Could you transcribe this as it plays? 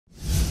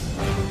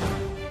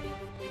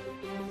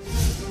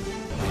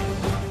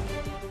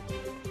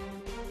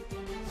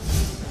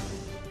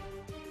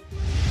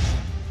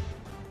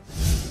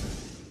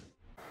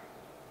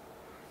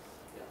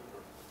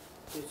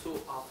So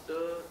after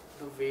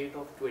the wait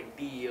of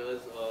 20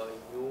 years,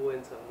 you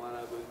and Salman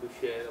are going to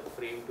share a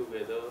frame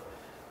together.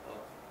 Uh,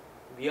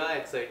 we are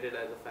excited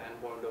as a fan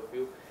point of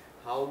view.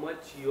 How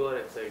much you are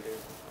excited?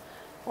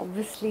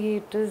 Obviously,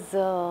 it is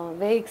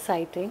very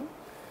exciting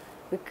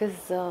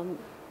because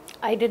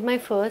I did my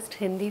first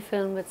Hindi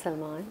film with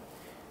Salman,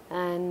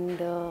 and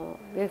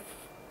we've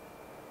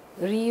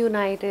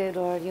reunited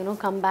or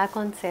come back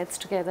on sets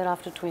together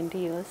after 20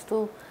 years.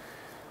 तो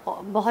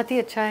बहुत ही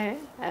अच्छा है.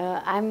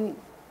 I'm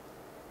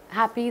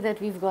happy that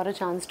we've got a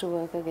chance to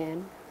work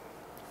again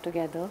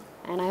together,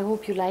 and I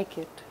hope you like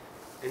it.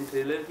 In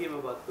trailer की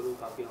मैं बात करूँ,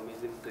 काफ़ी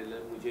amazing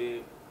trailer मुझे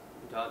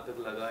जहाँ तक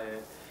लगा है.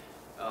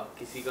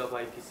 किसी का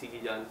भाई किसी की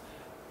जान,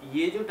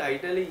 ये जो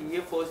टाइटल है ये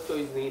फर्स्ट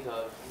चॉइस नहीं था,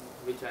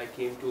 विच आई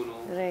केम टू नो.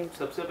 Right.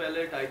 सबसे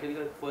पहले टाइटल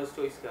का फर्स्ट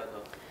चॉइस क्या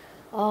था?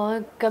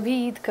 कभी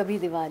ईद कभी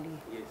Diwali.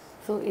 Yes.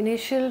 So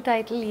initial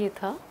title ये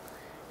था,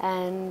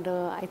 and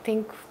I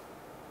think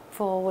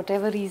for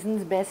whatever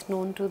reasons best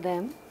known to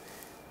them,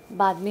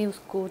 बाद में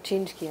उसको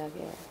चेंज किया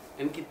गया है.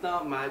 एंड कितना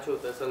मैच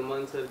होता है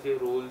सलमान सर के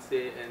रोल से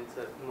एंड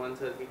सलमान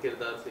सर के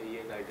किरदार से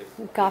ये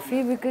टाइटल?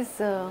 काफ़ी बिकॉज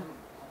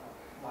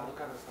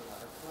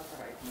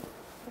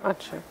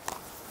अच्छा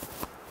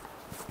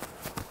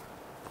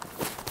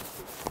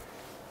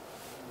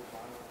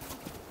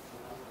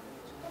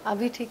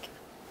अभी ठीक है.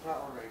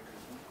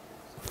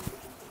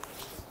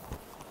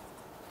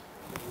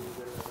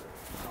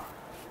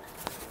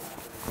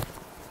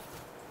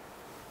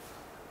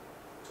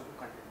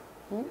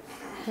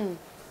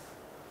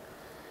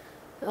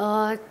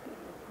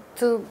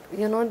 So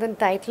the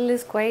title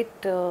is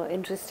quite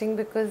interesting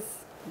because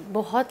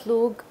बहुत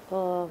लोग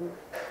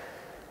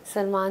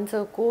सलमान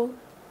सर को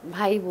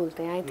भाई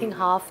बोलते हैं. I think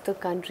half the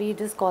country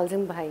just calls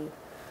him भाई,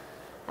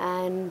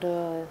 and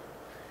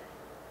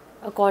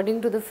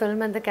according to the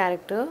film and the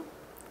character,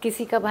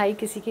 किसी का भाई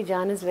किसी की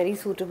जान is very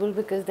suitable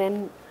because then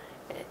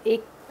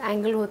एक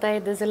angle होता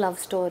है, there's a love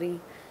story,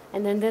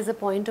 and then there's a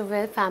point of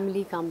where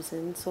family comes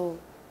in, so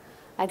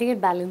I think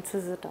it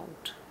balances it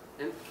out.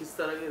 And किस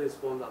तरह के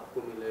रिस्पॉन्स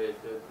आपको मिले,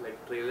 लाइक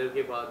ट्रेलर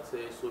के बाद से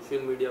सोशल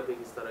मीडिया पे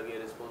किस तरह के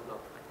रिस्पॉन्स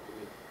आपको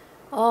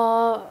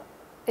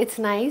मिले? It's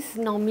nice.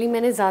 नॉर्मली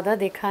मैंने ज़्यादा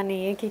देखा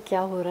नहीं है कि क्या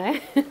हो रहा है.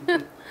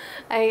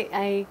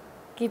 I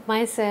keep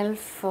my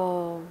self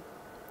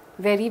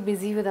very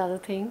busy with other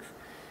things,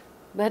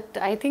 but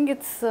I think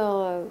it's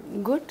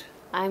good.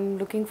 I am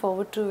looking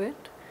forward to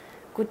it.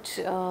 कुछ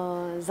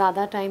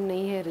ज़्यादा टाइम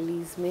नहीं है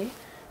रिलीज़ में,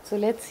 so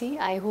let's see.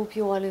 I hope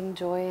you all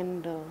enjoy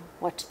and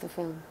watch the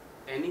film.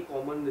 Any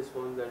common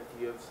response that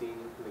you have seen,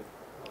 like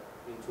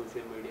in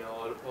social media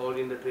or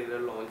in the trailer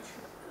launch?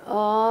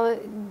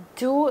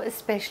 जो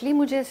specially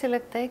मुझे ऐसे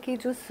लगता है कि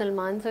जो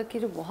सलमान सर के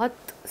जो बहुत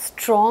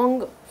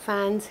स्ट्रॉन्ग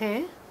फैंस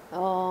हैं,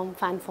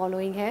 फ़ैन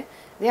फॉलोइंग है,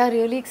 दे आर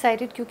रियली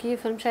एक्साइटेड क्योंकि ये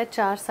फिल्म शायद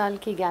 4 साल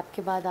की गैप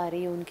के बाद आ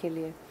रही है उनके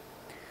लिए.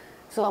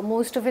 So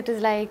most of it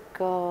is like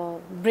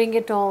bring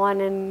it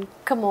on and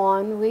come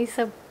on, वही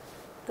सब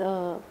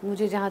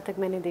मुझे जहाँ तक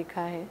मैंने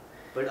देखा है.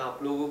 बट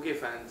आप लोगों के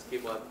फैंस की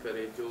बात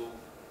करें, जो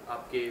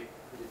आपके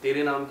जो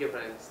तेरे नाम के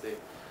फैंस थे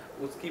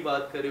उसकी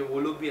बात करें, वो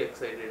लोग भी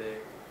एक्साइटेड है.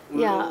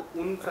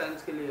 उन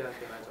फैंस के लिए क्या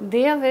कहना चाहते?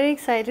 They are very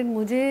excited.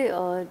 मुझे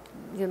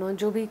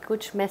जो भी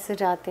कुछ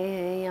मैसेज आते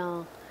हैं या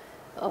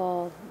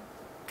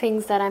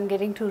things that I am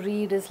getting to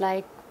read is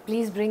like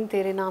please bring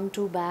तेरे नाम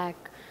 2 बैक.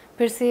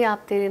 फिर से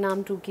आप तेरे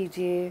नाम 2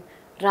 कीजिए,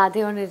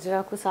 राधे और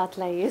निर्जरा को साथ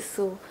लाइए.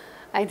 सो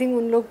आई थिंक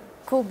उन लोग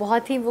को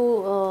बहुत ही वो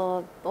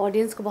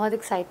ऑडियंस को बहुत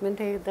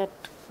एक्साइटमेंट है दैट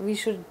वी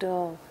शुड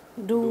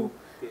डू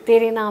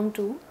तेरे नाम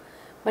 2.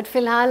 बट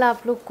फिलहाल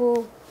आप लोग को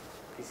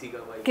किसी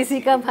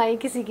का भाई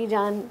किसी की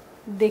जान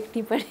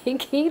देखनी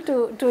पड़ेगी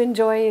to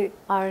enjoy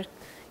our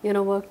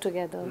work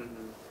together.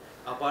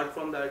 Apart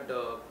from that,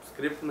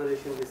 script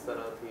narration किस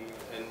तरह थी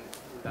and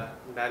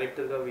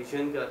डायरेक्टर का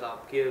विजन क्या था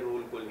आपके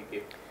रोल को लेके?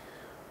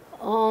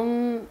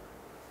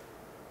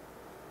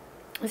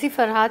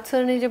 फरहाद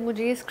सर ने जब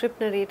मुझे ये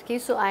स्क्रिप्ट नरेट की,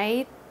 सो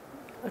आई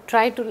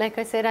try to, like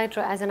I said,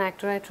 as an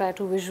actor I try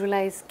to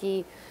visualize कि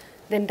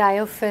the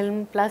entire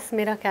film plus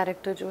मेरा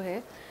character जो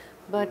है.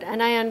 But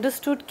and I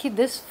understood कि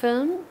this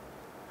film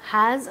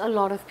has a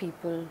lot of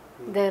people,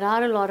 there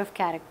are a lot of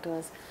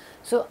characters.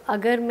 So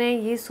अगर मैं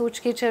ये सोच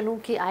के चलूँ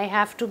कि I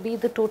have to be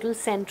the total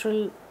central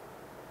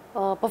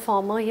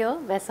performer here,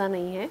 वैसा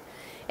नहीं है.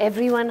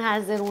 Everyone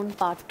has their own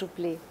part to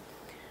play.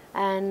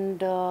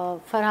 And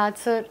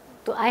Farhad sir,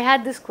 तो I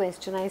had this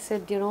question. I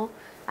said,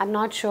 I'm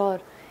not sure,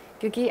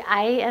 क्योंकि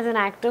I as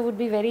an actor would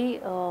be very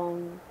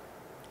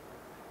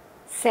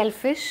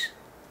selfish.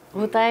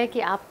 होता है कि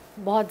आप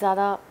बहुत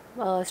ज़्यादा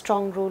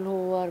स्ट्रॉन्ग रोल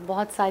हो और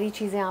बहुत सारी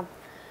चीज़ें आप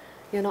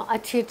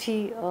अच्छी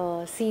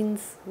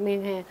सीन्स में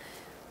हैं,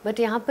 बट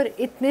यहाँ पर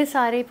इतने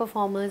सारे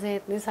परफॉर्मर्स हैं,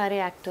 इतने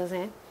सारे एक्टर्स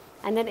हैं,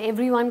 and then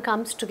everyone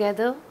comes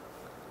together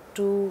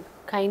to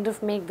kind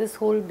of make this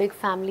whole big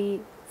family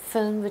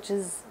film which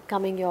is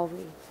coming your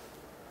way.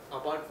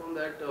 Apart from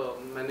that,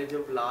 मैंने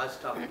जब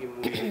लास्ट आपकी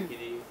मूवी देखी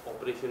थी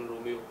ऑपरेशन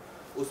रोमियो,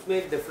 उसमें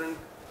एक डिफरेंट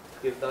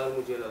किरदार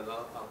मुझे लगा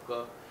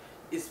आपका,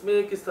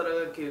 इसमें किस तरह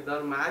का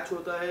किरदार मैच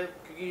होता है,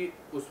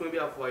 क्योंकि उसमें भी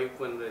आप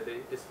वाइफ बन रहे थे,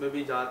 इसमें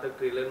भी जहाँ तक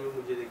ट्रेलर में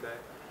मुझे दिखा है,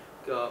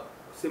 क्या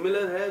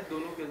सिमिलर है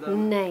दोनों किरदार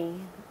में?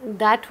 नहीं,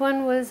 that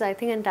one was I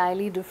think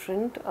entirely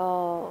different.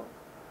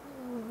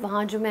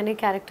 वहाँ जो मैंने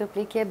कैरेक्टर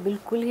प्ले किया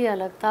बिल्कुल ही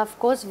अलग था. Of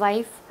course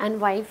wife and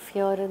wife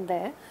here and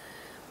there,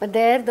 but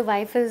there the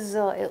wife is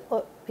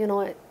you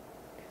know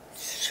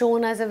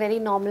shown as a very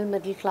normal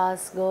middle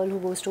class girl who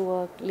goes to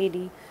work,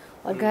 lady,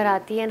 और घर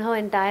आती है and her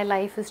entire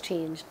life is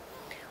changed.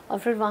 और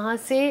फिर वहाँ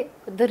से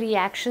the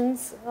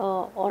reactions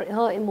और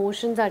her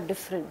emotions are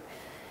different.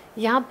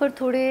 यहाँ पर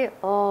थोड़े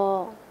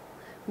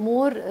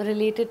more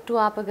related to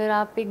आप अगर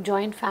आप एक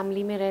joint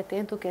family में रहते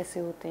हैं तो कैसे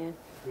होते हैं,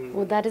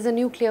 वो that is a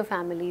nuclear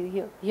family.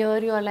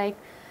 Here you are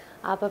like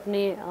आप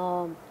अपने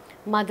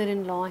mother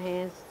in law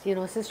हैं, you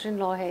know, sister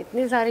in law है,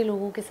 इतने सारे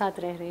लोगों के साथ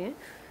रह रहे हैं,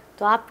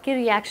 तो आपके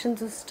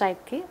रिएक्शंस उस टाइप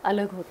के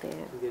अलग होते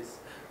हैं. यस,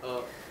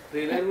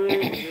 ट्रेलर में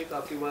मुझे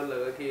काफ़ी बार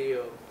लगा कि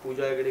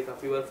पूजा हेगड़े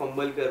काफ़ी बार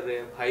फंबल कर रहे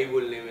हैं भाई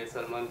बोलने में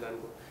सलमान खान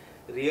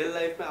को. रियल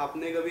लाइफ में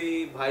आपने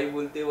कभी भाई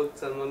बोलते वक्त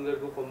सलमान खान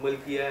को फंबल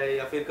किया है,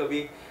 या फिर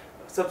कभी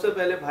सबसे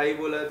पहले भाई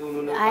बोला है तो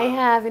उन्होंने? आई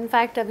हैव,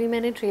 इनफैक्ट अभी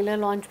मैंने ट्रेलर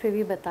लॉन्च पे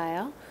भी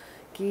बताया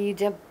कि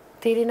जब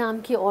तेरे नाम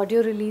की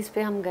ऑडियो रिलीज़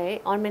पे हम गए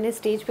और मैंने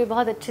स्टेज पे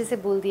बहुत अच्छे से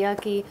बोल दिया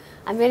कि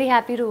I am very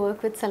happy to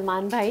work with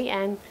Salman भाई,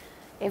 and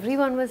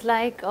everyone was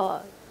like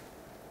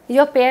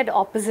you are paired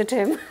opposite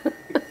him.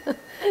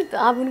 तो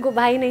आप उनको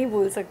भाई नहीं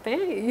बोल सकते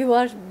हैं, you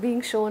are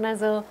being shown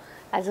as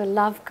a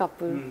love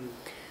couple.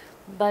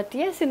 But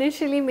yes,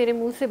 initially मेरे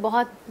मुंह से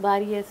बहुत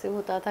बार ही ऐसे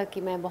होता था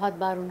कि मैं बहुत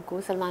बार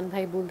उनको सलमान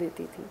भाई बोल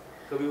देती थी.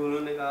 कभी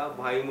उन्होंने कहा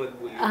भाई मत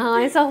बोलिए?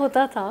 हाँ, ऐसा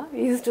होता था.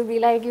 Used to be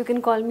like you can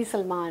call me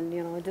Salman,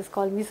 you know, just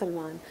call मी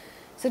सलमान.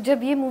 सो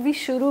जब ये मूवी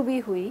शुरू भी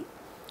हुई,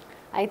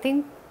 आई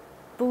थिंक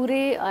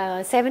पूरे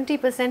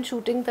 70%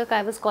 शूटिंग तक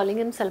I was calling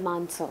him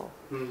Salman sir,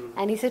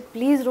 and he said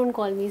please don't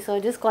call me sir,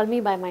 just call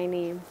me bye my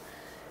name.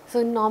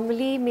 So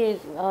normally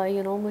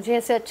you know मुझे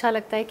ऐसे अच्छा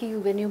लगता है कि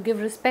when you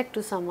give respect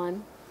to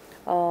someone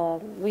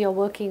we are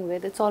working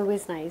with, it's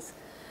always nice.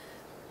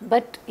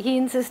 But he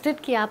insisted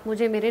कि आप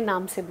मुझे मेरे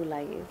नाम से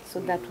बुलाइए, so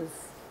that was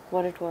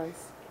what it was.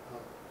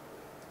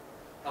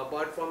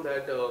 Apart from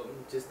that,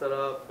 जिस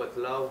तरह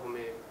बदलाव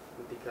हमें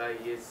दिखा है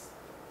ये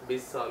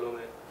 20 सालों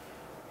में,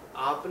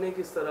 आपने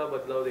किस तरह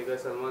बदलाव देखा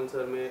सलमान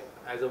सर में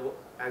एज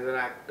एन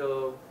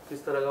एक्टर?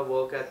 किस तरह का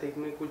वर्क एथिक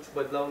में कुछ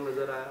बदलाव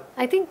नज़र आया?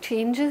 आई थिंक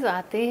चेंजेस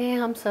आते हैं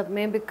हम सब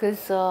में,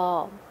 because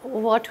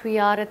what we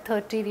are eight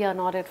 30 we are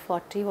not at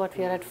 40, what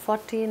we are eight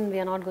 40 we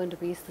are not going to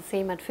be the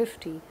same at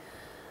 50.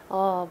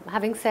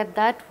 Having said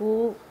that,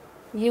 वो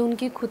ये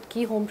उनकी खुद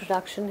की होम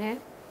प्रोडक्शन है.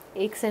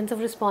 एक sense of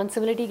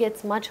responsibility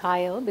gets much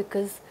higher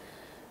because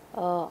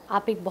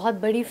आप एक बहुत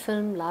बड़ी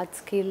फिल्म लार्ज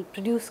स्केल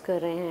प्रोड्यूस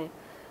कर रहे हैं,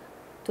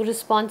 तो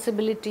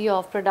responsibility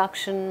of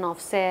production, of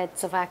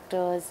sets, of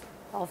actors,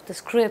 of the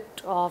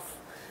script, of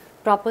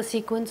proper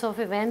sequence of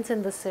events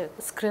in the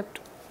script,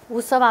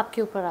 वो सब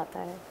आपके ऊपर आता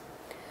है.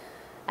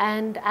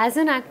 And as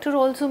an actor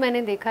also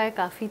मैंने देखा है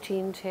काफ़ी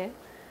चेंज है.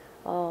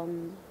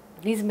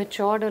 He is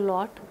matured a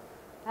lot,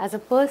 as a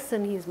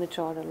person he is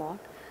matured a lot,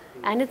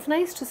 and it's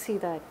nice to see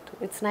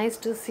that, it's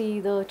nice to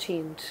see the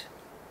change.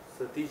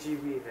 Satish ji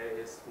भी है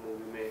इस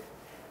movie में,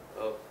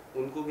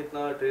 उनको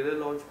कितना ट्रेलर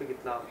लॉन्च पे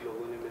कितना आप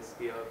लोगों ने मिस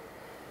किया?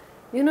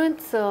 You know,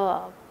 it's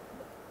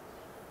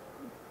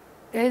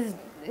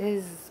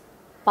his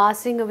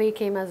passing away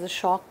came as a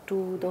shock to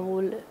the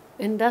whole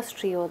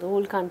industry or the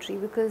whole country,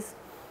 because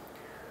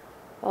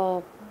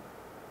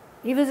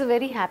he was a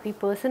very happy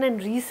person.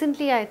 And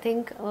recently I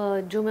think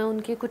जो मैं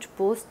उनकी कुछ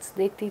posts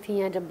देखती थी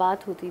या जब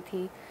बात होती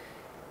थी,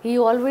 he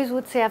always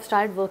would say I've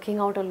started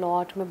working out a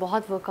lot, मैं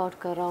बहुत workout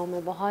कर रहा हूँ,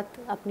 मैं बहुत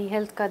अपनी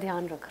health का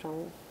ध्यान रख रहा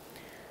हूँ.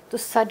 तो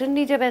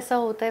suddenly जब ऐसा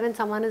होता है, when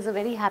someone is a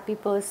very happy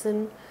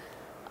person,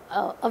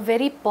 a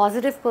very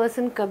positive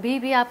person, कभी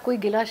भी आप कोई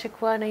गिला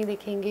शिकवा नहीं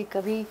देखेंगे,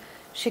 कभी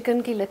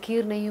शिकन की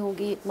लकीर नहीं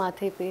होगी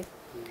माथे पे.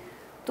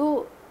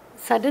 तो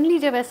सडनली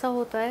जब ऐसा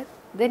होता है,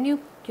 then you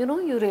know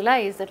you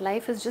realise that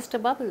life is just a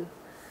bubble.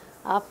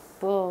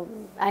 आप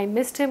I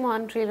missed him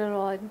on trailer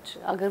launch.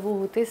 अगर वो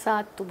होते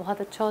साथ तो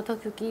बहुत अच्छा होता,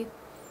 क्योंकि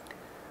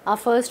our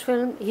first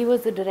film he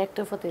was the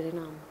director for तेरे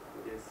नाम,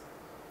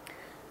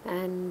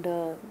 and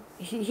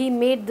he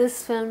made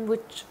this film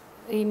which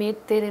he made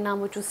तेरे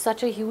नाम, which was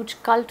such a huge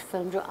cult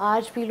film जो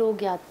आज भी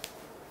लोग याद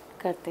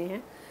करते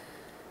हैं.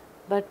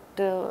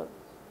 But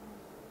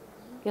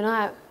you know,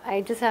 I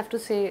just have to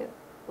say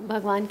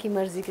भगवान की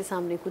मर्जी के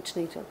सामने कुछ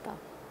नहीं चलता.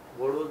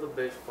 What was the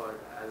best part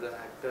as an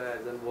actor,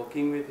 as an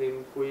working with him?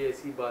 कोई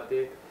ऐसी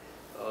बातें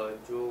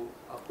जो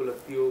आपको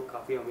लगती हो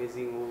काफ़ी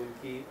अमेजिंग हो,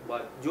 उनकी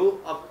बात जो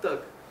अब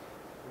तक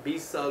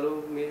 20 सालों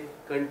में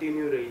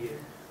कंटिन्यू रही है?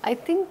 I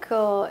think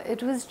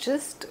it was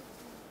just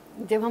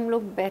जब हम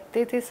लोग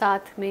बैठते थे साथ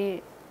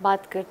में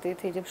बात करते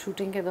थे जब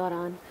शूटिंग के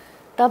दौरान,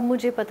 तब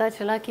मुझे पता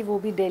चला कि वो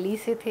भी दिल्ली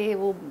से थे.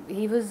 वो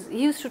ही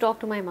used to talk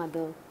to my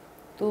mother.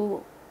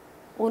 तो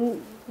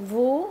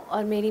वो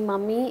और मेरी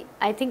मम्मी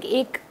आई थिंक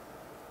एक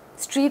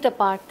स्ट्रीट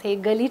अपार्ट थे,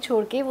 गली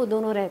छोड़ के वो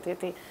दोनों रहते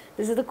थे.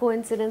 दिस इज़ द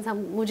कोइंसिडेंस,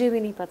 मुझे भी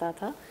नहीं पता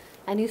था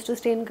and used to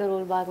stay in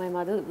Karol Bagh. My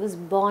mother was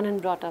born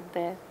and brought up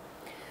there.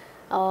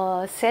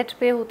 Set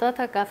पे होता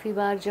था काफ़ी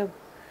बार जब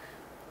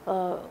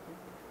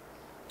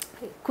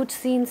कुछ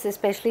सीन्स,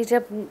 स्पेशली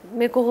जब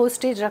मेरे को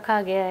होस्टेज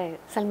रखा गया है,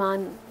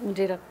 सलमान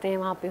मुझे रखते हैं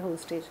वहाँ पे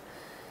hostage.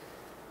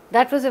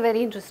 That was a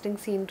very interesting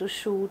scene to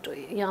shoot.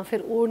 या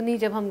फिर ओढ़नी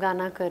जब हम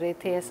गाना कर रहे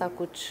थे, ऐसा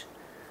कुछ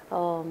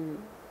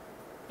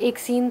एक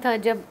सीन था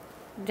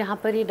जहाँ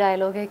पर ये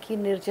डायलॉग है कि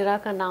निर्जरा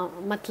का नाम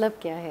मतलब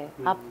क्या है,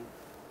 आप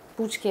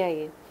पूछ के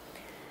आइए.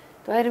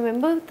 तो आई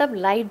रिमेंबर तब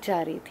लाइट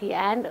जा रही थी,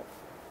 एंड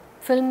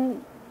फिल्म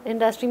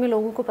इंडस्ट्री में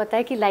लोगों को पता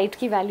है कि लाइट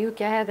की वैल्यू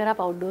क्या है अगर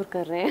आप आउटडोर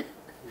कर रहे हैं.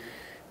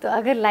 तो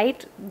अगर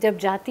लाइट जब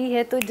जाती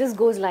है तो जस्ट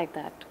गोज़ लाइक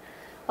दैट.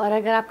 और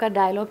अगर आपका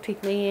डायलॉग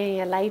ठीक नहीं है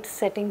या लाइट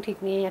सेटिंग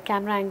ठीक नहीं है या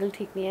कैमरा एंगल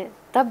ठीक नहीं है,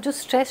 तब जो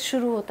स्ट्रेस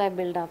शुरू होता है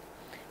buildup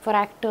for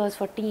actors,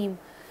 for team.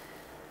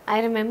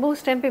 I remember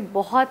उस टाइम पे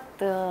बहुत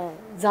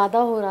ज़्यादा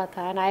हो रहा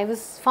था, एंड आई वाज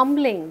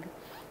फम्बलिंग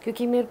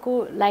क्योंकि मेरे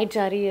को लाइट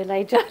जा रही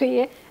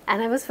है,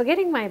 and I was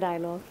forgetting my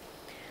dialogue.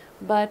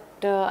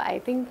 But I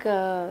think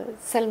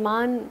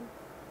Salman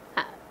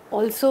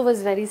also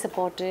was very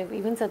supportive.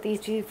 Even Satish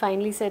ji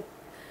finally said,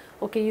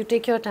 okay, you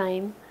take your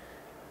time,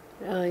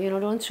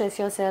 don't stress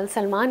yourself.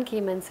 Salman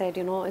came and said,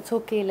 it's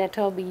okay, let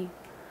her be,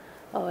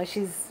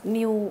 she's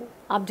new,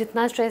 आप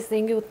जितना stress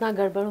देंगे उतना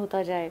गड़बड़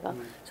होता जाएगा.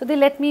 So they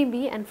let me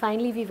be, and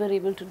finally we were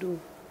able to do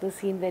the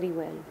scene very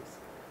well.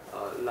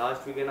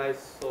 Last weekend I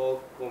saw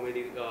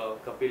comedy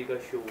Kapil का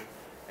show,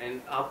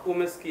 and आपको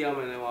miss किया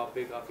मैंने वहाँ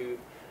पे काफ़ी.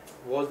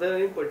 Was there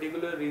any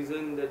particular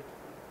reason that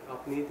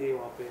आप नहीं थे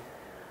वहाँ पे?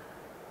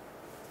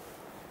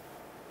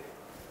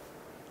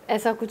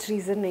 ऐसा कुछ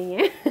रीज़न नहीं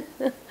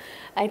है.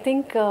 I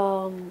think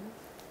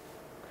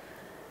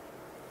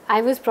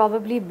I was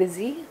probably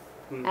busy,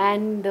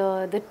 and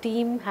the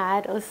team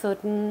had a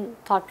certain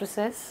thought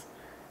process,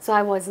 so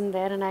I wasn't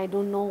there, and I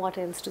don't know what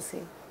else to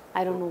से.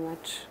 I don't know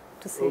much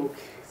to से.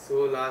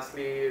 सो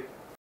lastly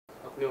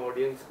अपने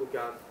audience को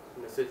क्या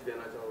message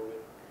देना चाहोगे?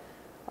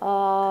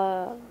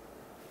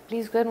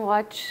 Please go and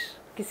watch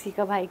किसी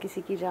का भाई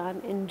किसी की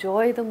जान.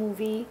 Enjoy the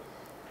movie,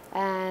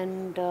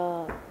 and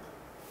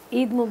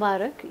Eid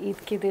मुबारक. ईद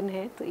के दिन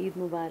है तो ईद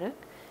मुबारक,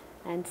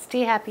 and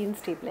stay happy and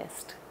stay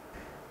blessed.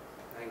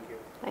 Thank you.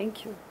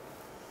 Thank you.